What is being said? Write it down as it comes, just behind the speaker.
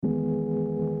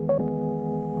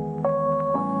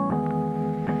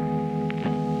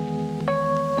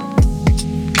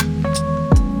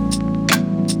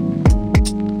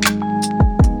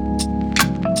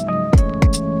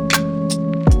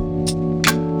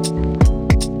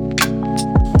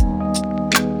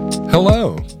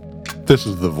Hello, this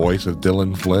is the voice of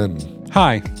Dylan Flynn.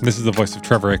 Hi, this is the voice of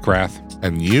Trevor Ickrath.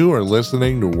 And you are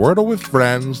listening to Wordle with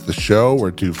Friends, the show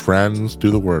where two friends do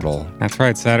the Wordle. That's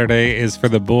right, Saturday is for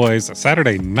the boys.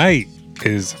 Saturday night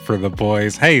is for the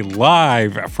boys. Hey,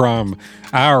 live from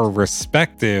our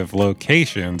respective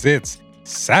locations, it's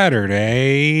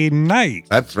Saturday night.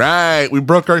 That's right, we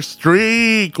broke our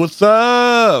streak. What's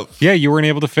up? Yeah, you weren't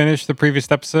able to finish the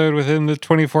previous episode within the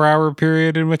 24-hour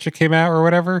period in which it came out or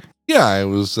whatever? Yeah, I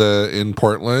was in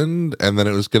Portland, and then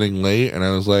it was getting late, and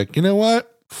I was like, you know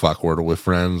what? Fuck Wordle with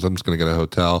Friends. I'm just going to get a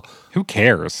hotel. Who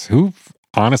cares? Who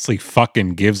honestly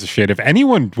fucking gives a shit? If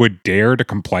anyone would dare to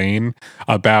complain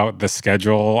about the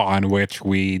schedule on which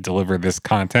we deliver this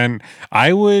content,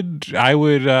 I would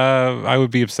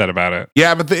be upset about it.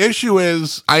 Yeah, but the issue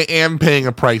is I am paying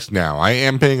a price now. I'm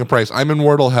in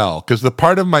Wordle hell, because the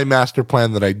part of my master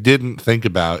plan that I didn't think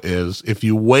about is if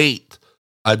you wait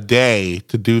a day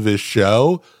to do this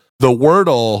show, the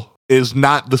Wordle is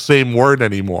not the same word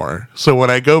anymore. So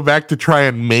when I go back to try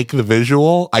and make the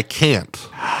visual, I can't.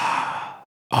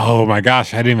 Oh my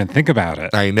gosh, I didn't even think about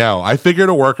it. I know. I figured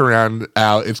a workaround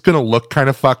out. It's going to look kind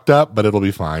of fucked up, but it'll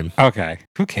be fine. Okay,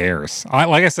 who cares?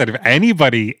 Like I said, if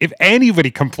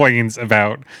anybody complains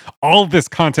about all this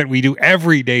content we do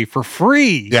every day for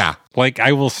free, yeah, like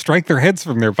I will strike their heads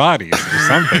from their bodies or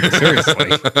something.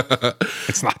 Seriously,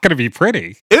 it's not going to be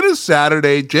pretty. It is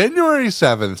Saturday, January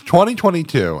 7th,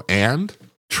 2022, and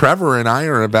Trevor and I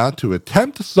are about to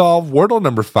attempt to solve Wordle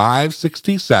number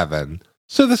 567.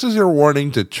 So this is your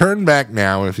warning to turn back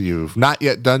now if you've not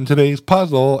yet done today's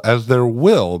puzzle, as there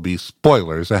will be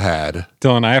spoilers ahead.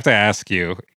 Dylan, I have to ask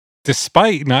you,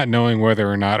 despite not knowing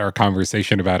whether or not our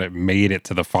conversation about it made it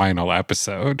to the final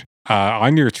episode,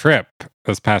 on your trip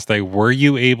this past day, were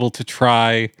you able to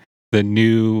try the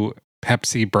new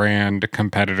Pepsi brand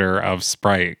competitor of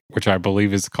Sprite, which I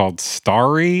believe is called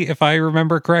Starry, if I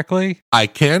remember correctly? I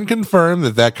can confirm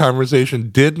that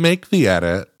conversation did make the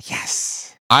edit. Yes.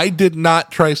 I did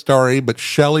not try Starry, but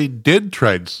Shelly did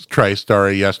try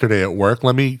Starry yesterday at work.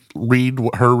 Let me read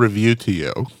her review to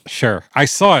you. Sure. I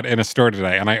saw it in a store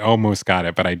today, and I almost got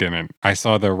it, but I didn't. I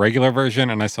saw the regular version,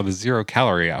 and I saw the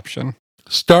 0-calorie option.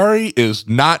 Starry is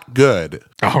not good.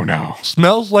 Oh, no.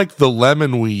 Smells like the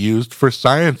lemon we used for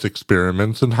science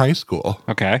experiments in high school.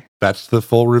 Okay. That's the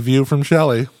full review from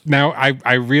Shelly. Now,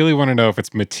 I really want to know if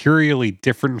it's materially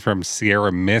different from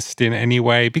Sierra Mist in any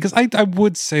way, because I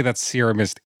would say that Sierra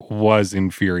Mist was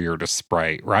inferior to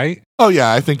Sprite, right? Oh,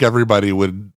 yeah. I think everybody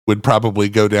would probably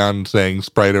go down saying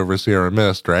Sprite over Sierra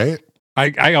Mist, right?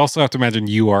 I also have to imagine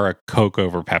you are a Coke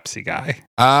over Pepsi guy.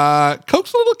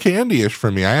 Coke's a little candy-ish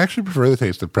for me. I actually prefer the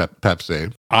taste of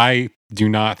Pepsi. I do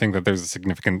not think that there's a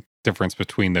significant difference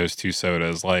between those two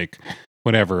sodas. Like,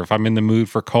 whatever, if I'm in the mood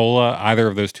for cola, either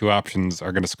of those two options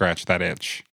are going to scratch that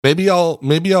itch. Maybe I'll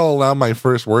allow my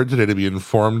first word today to be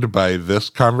informed by this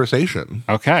conversation.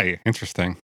 Okay,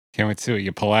 interesting. Can't wait to see what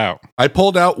you pull out. I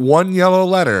pulled out one yellow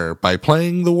letter by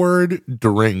playing the word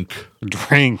drink.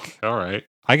 Drink. All right.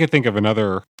 I could think of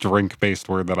another drink-based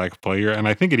word that I could play here, and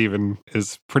I think it even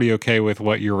is pretty okay with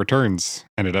what your returns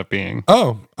ended up being.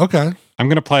 Oh, okay. I'm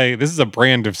going to play, this is a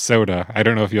brand of soda. I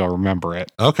don't know if you'll remember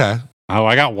it. Okay. Oh,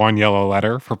 I got one yellow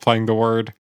letter for playing the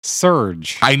word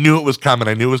surge. I knew it was coming.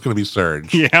 I knew it was going to be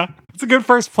Surge. Yeah, it's a good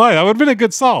first play. That would have been a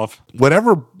good solve.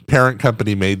 Whatever parent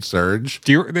company made Surge.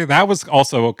 That was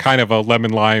also kind of a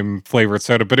lemon lime flavored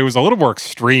soda, but it was a little more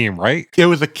extreme, right? It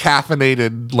was a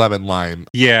caffeinated lemon lime.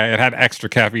 Yeah, it had extra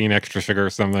caffeine, extra sugar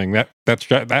or something.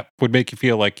 That would make you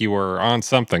feel like you were on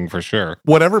something for sure.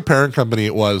 Whatever parent company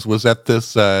it was at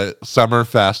this summer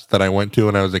fest that I went to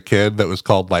when I was a kid that was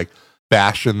called like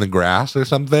Bash in the Grass or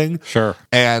something. Sure.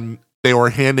 And they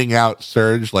were handing out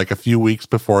Surge like a few weeks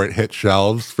before it hit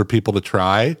shelves for people to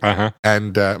try. Uh-huh.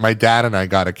 And my dad and I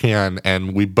got a can,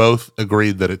 and we both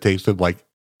agreed that it tasted like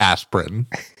aspirin.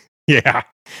 Yeah,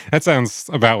 that sounds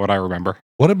about what I remember.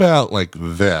 What about like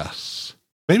this?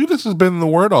 Maybe this has been the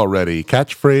word already.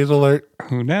 Catchphrase alert.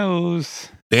 Who knows?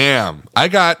 Damn. I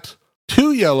got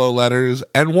 2 yellow letters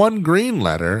and 1 green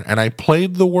letter, and I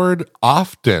played the word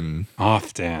often.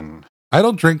 Often. I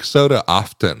don't drink soda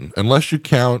often, unless you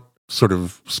count sort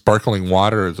of sparkling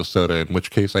water as a soda, in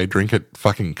which case I drink it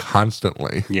fucking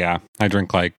constantly. Yeah, I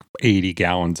drink like 80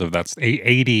 gallons of that,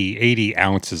 80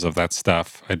 ounces of that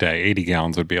stuff a day. 80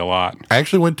 gallons would be a lot. I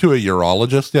actually went to a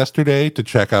urologist yesterday to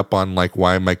check up on like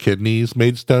why my kidneys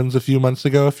made stones a few months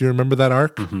ago, if you remember that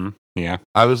arc. Mm-hmm. Yeah.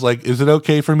 I was like, is it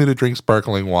okay for me to drink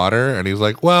sparkling water? And he's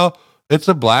like, well, it's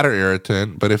a bladder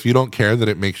irritant, but if you don't care that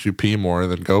it makes you pee more,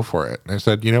 then go for it. And I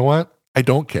said, you know what? I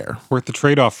don't care. Worth the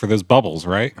trade-off for those bubbles,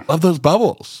 right? Love those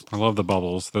bubbles. I love the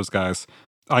bubbles, those guys.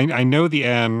 I know the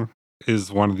N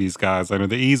is one of these guys. I know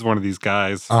the E is one of these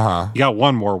guys. Uh-huh. You got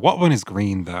one more. What one is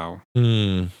green, though?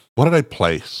 What did I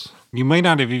place? You might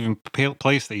not have even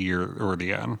placed the E or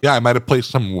the N. Yeah, I might have placed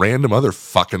some random other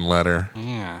fucking letter.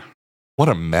 Yeah. What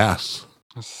a mess.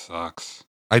 This sucks.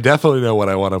 I definitely know what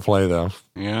I want to play, though.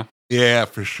 Yeah? Yeah,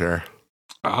 for sure.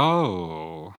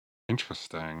 Oh,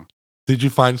 interesting. Did you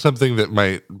find something that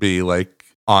might be, like,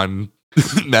 on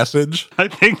message? I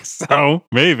think so.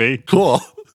 Maybe. Cool.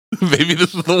 Maybe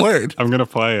this is the word. I'm going to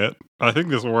play it. I think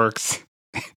this works.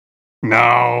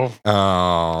 No.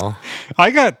 Oh.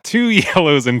 I got 2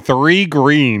 yellows and 3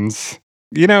 greens.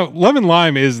 You know, lemon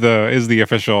lime is the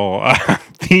official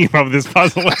theme of this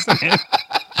puzzle, isn't it?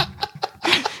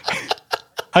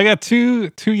 I got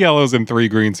two yellows and 3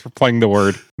 greens for playing the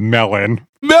word melon.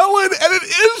 Melon, and it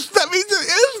is, that means it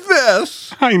is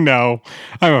this. I know.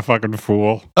 I'm a fucking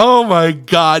fool. Oh my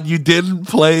God, you didn't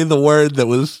play the word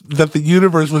that the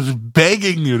universe was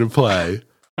begging you to play.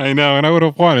 I know, and I would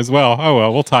have won as well. Oh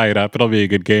well, we'll tie it up. It'll be a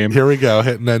good game. Here we go,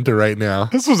 hitting enter right now.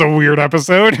 This was a weird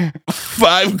episode.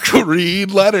 5 green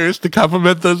letters to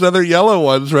complement those other yellow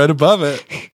ones right above it.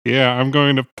 Yeah, I'm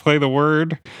going to play the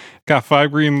word. Got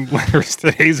 5 green letters.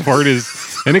 Today's word is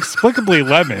inexplicably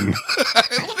lemon. I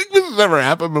don't think this has ever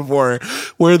happened before,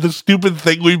 where the stupid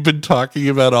thing we've been talking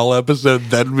about all episode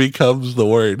then becomes the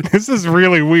word. This is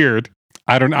really weird.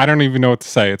 I don't even know what to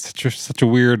say. It's such a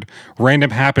weird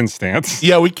random happenstance.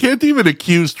 Yeah, we can't even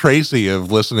accuse Tracy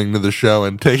of listening to the show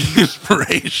and taking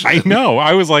inspiration. I know.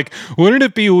 I was like, wouldn't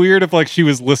it be weird if like she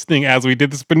was listening as we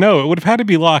did this? But no, it would have had to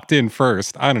be locked in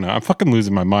first. I don't know. I'm fucking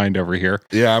losing my mind over here.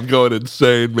 Yeah, I'm going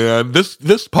insane, man.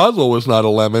 This puzzle was not a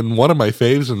lemon. One of my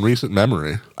faves in recent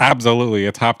memory. Absolutely.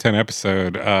 A top 10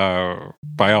 episode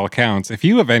by all accounts. If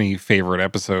you have any favorite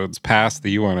episodes past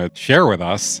that you want to share with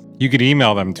us, you could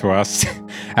email them to us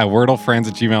at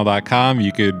wordlefriends@gmail.com.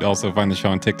 You could also find the show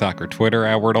on TikTok or Twitter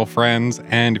at wordlefriends.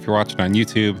 And if you're watching on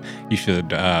YouTube, you should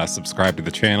subscribe to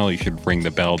the channel. You should ring the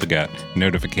bell to get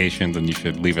notifications, and you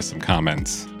should leave us some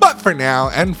comments. But for now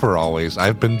and for always,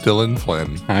 I've been Dylan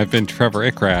Flynn. I've been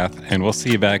Trevor Ickrath, and we'll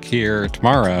see you back here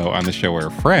tomorrow on the show where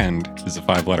friend is a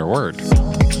 5-letter word.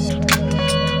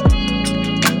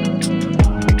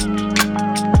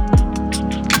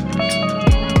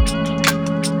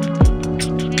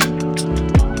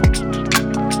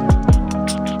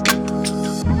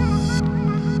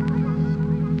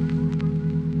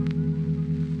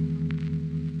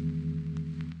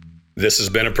 This has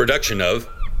been a production of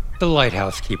The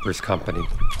Lighthouse Keepers Company.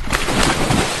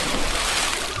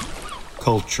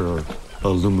 Culture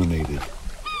illuminated.